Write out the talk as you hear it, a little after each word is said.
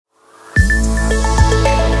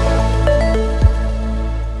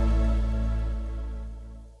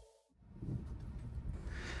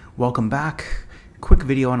Welcome back. Quick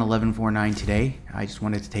video on 11.4.9 today. I just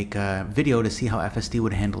wanted to take a video to see how FSD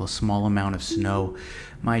would handle a small amount of snow.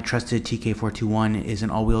 My trusted TK421 is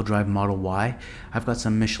an all-wheel drive Model Y. I've got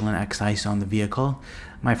some Michelin X Ice on the vehicle.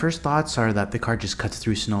 My first thoughts are that the car just cuts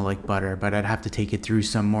through snow like butter, but I'd have to take it through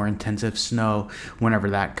some more intensive snow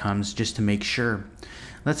whenever that comes just to make sure.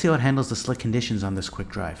 Let's see how it handles the slick conditions on this quick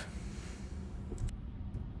drive.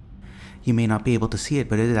 You may not be able to see it,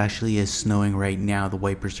 but it actually is snowing right now. The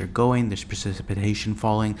wipers are going, there's precipitation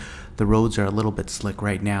falling. The roads are a little bit slick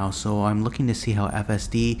right now, so I'm looking to see how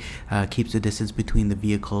FSD keeps the distance between the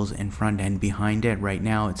vehicles in front and behind it. Right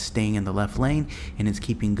now it's staying in the left lane and it's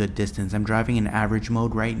keeping good distance. I'm driving in average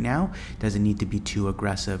mode right now. Doesn't need to be too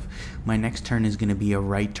aggressive. My next turn is going to be a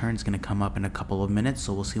right turn. It's going to come up in a couple of minutes,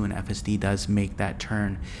 so we'll see when FSD does make that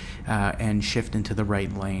turn and shift into the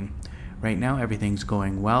right lane. Right now everything's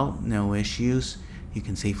going well, no issues. You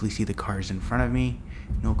can safely see the cars in front of me.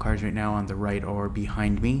 No cars right now on the right or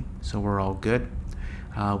behind me, so we're all good.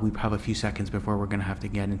 We have a few seconds before we're gonna have to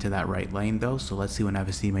get into that right lane though, so let's see when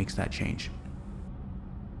FSD makes that change.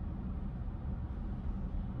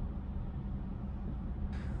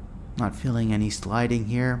 Not feeling any sliding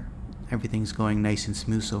here. Everything's going nice and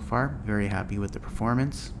smooth so far. Very happy with the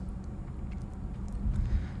performance.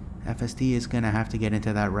 FSD is going to have to get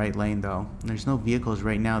into that right lane though. There's no vehicles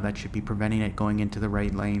right now that should be preventing it going into the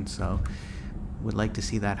right lane, so would like to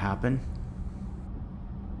see that happen.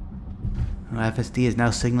 FSD is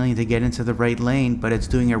now signaling to get into the right lane, but it's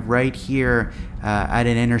doing it right here at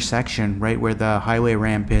an intersection, right where the highway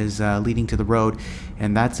ramp is leading to the road,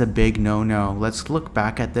 and that's a big no-no. Let's look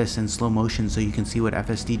back at this in slow motion so you can see what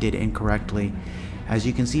FSD did incorrectly. As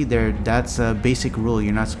you can see there, that's a basic rule.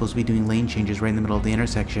 You're not supposed to be doing lane changes right in the middle of the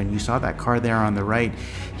intersection. You saw that car there on the right.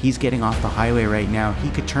 He's getting off the highway right now. He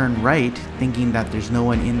could turn right thinking that there's no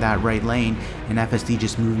one in that right lane, and FSD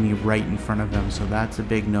just moved me right in front of him. So that's a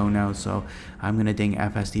big no-no. So I'm going to ding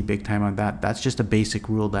FSD big time on that. That's just a basic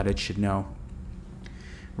rule that it should know.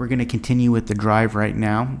 We're going to continue with the drive right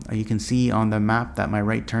now. You can see on the map that my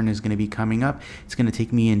right turn is going to be coming up. It's going to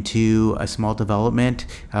take me into a small development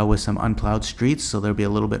with some unplowed streets, so there'll be a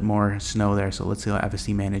little bit more snow there. So let's see how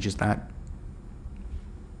FSD manages that.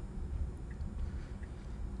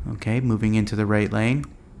 Okay, moving into the right lane,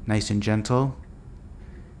 nice and gentle.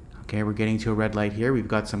 Okay, we're getting to a red light here. We've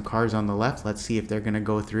got some cars on the left. Let's see if they're going to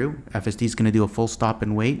go through. FSD is going to do a full stop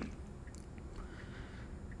and wait.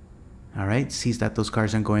 Alright, sees that those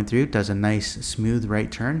cars aren't going through, does a nice smooth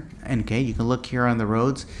right turn. And okay, you can look here on the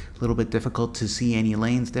roads, a little bit difficult to see any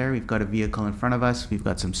lanes there. We've got a vehicle in front of us, we've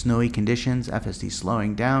got some snowy conditions. FSD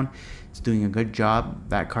slowing down, it's doing a good job.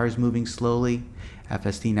 That car's moving slowly.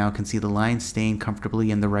 FSD now can see the lines, staying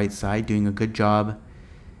comfortably in the right side, doing a good job.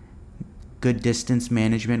 Good distance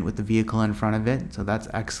management with the vehicle in front of it, so that's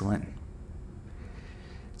excellent.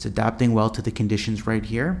 It's adapting well to the conditions right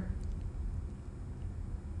here.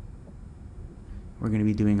 We're going to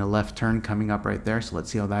be doing a left turn coming up right there, so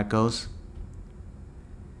let's see how that goes.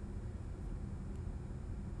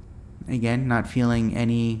 Again, not feeling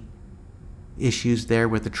any issues there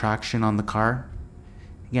with the traction on the car.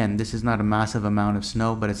 Again, this is not a massive amount of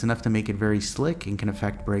snow, but it's enough to make it very slick and can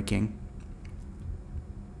affect braking.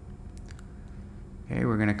 Okay,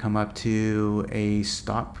 we're going to come up to a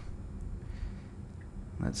stop.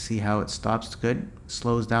 Let's see how it stops. Good.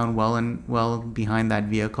 Slows down well behind that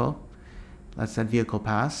vehicle. Lets that vehicle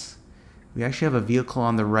pass. We actually have a vehicle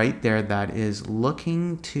on the right there that is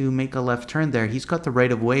looking to make a left turn there. He's got the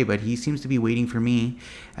right of way, but he seems to be waiting for me.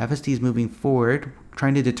 FSD is moving forward,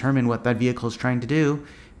 trying to determine what that vehicle is trying to do,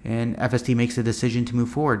 and FSD makes a decision to move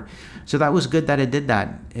forward. So that was good that it did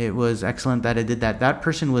that. It was excellent that it did that. That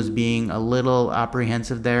person was being a little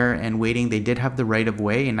apprehensive there and waiting. They did have the right of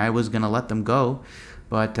way, and I was going to let them go,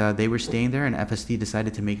 but they were staying there, and FSD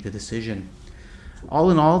decided to make the decision.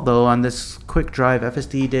 All in all, though, on this quick drive,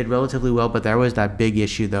 FSD did relatively well, but there was that big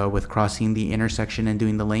issue, though, with crossing the intersection and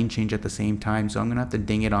doing the lane change at the same time, so I'm going to have to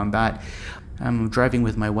ding it on that. I'm driving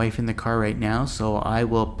with my wife in the car right now, so I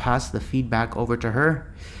will pass the feedback over to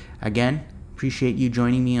her. Again, appreciate you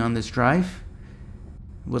joining me on this drive.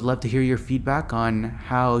 Would love to hear your feedback on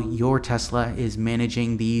how your Tesla is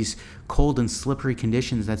managing these cold and slippery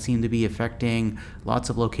conditions that seem to be affecting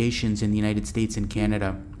lots of locations in the United States and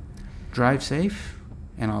Canada. Drive safe,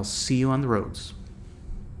 and I'll see you on the roads.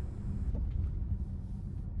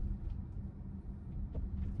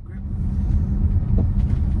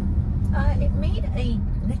 It made they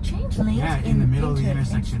changed lanes. Yeah, in the middle of the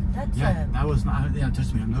intersection. That was not. Yeah,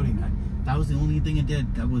 trust me, I'm noting that. That was the only thing it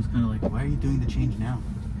did. That was kind of like, why are you doing the change now?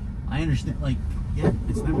 I understand. Like, yeah,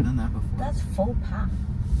 it's never done that before. That's full path.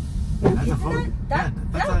 That's Isn't a photo.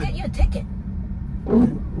 that'll get you a ticket.